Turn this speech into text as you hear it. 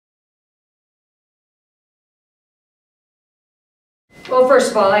Well,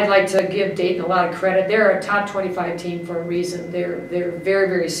 first of all, I'd like to give Dayton a lot of credit. They're a top 25 team for a reason. They're very,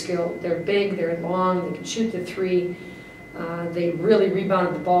 very skilled. They're big, they're long, they can shoot the three. They really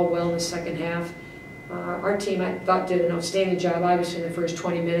rebounded the ball well in the second half. Our team, I thought, did an outstanding job, obviously, in the first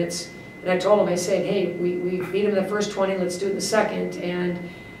 20 minutes. And I told them, I said, hey, we beat them in the first 20, let's do it in the second. And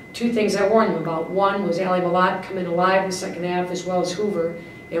two things I warned them about. One was Ali Malott come in alive in the second half, as well as Hoover.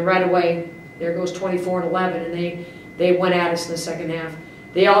 And right away, there goes 24 and 11, and they went at us in the second half.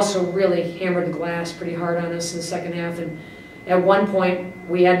 They also really hammered the glass pretty hard on us in the second half. And at one point,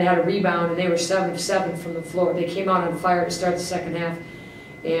 we hadn't had a rebound, and they were 7 of 7 from the floor. They came out on fire to start the second half.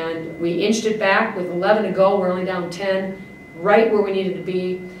 And we inched it back with 11 to go. We're only down 10, right where we needed to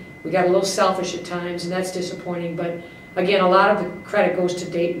be. We got a little selfish at times, and that's disappointing. But again, a lot of the credit goes to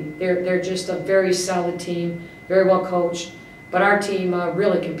Dayton. They're just a very solid team, very well coached. But our team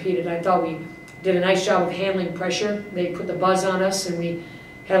really competed. I thought we did a nice job of handling pressure. They put the buzz on us, and we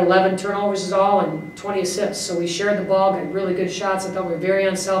had 11 turnovers is all and 20 assists. So we shared the ball, got really good shots. I thought we were very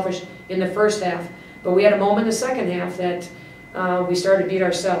unselfish in the first half. But we had a moment in the second half that we started to beat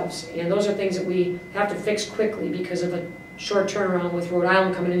ourselves. And those are things that we have to fix quickly because of a short turnaround with Rhode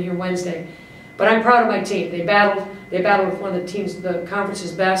Island coming in here Wednesday. But I'm proud of my team. They battled with one of the teams, the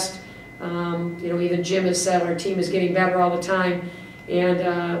conference's best. You know, even Jim has said our team is getting better all the time.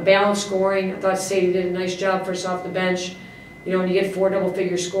 And balanced scoring. I thought Sadie did a nice job first off the bench. You know, when you get 4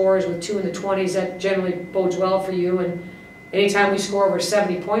 double-figure scores with 2 in the 20s, that generally bodes well for you. And anytime we score over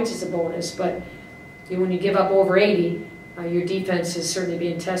 70 points, it's a bonus. But you know, when you give up over 80, your defense is certainly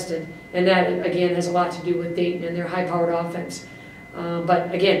being tested. And that, again, has a lot to do with Dayton and their high-powered offense.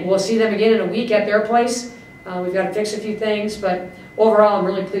 But again, we'll see them again in a week at their place. We've got to fix a few things. But overall, I'm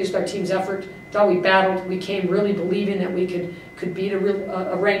really pleased with our team's effort. Thought we battled. We came really believing that we could beat a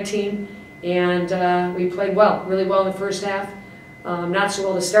ranked team. And we played well, really well in the first half. Not so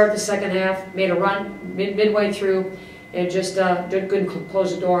well to start the second half. Made a run midway through, and just couldn't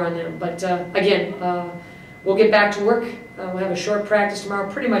close the door on them. But again, we'll get back to work. We'll have a short practice tomorrow,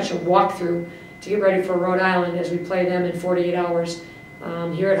 pretty much a walkthrough to get ready for Rhode Island as we play them in 48 hours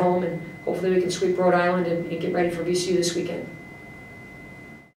here at home. And hopefully we can sweep Rhode Island and get ready for VCU this weekend.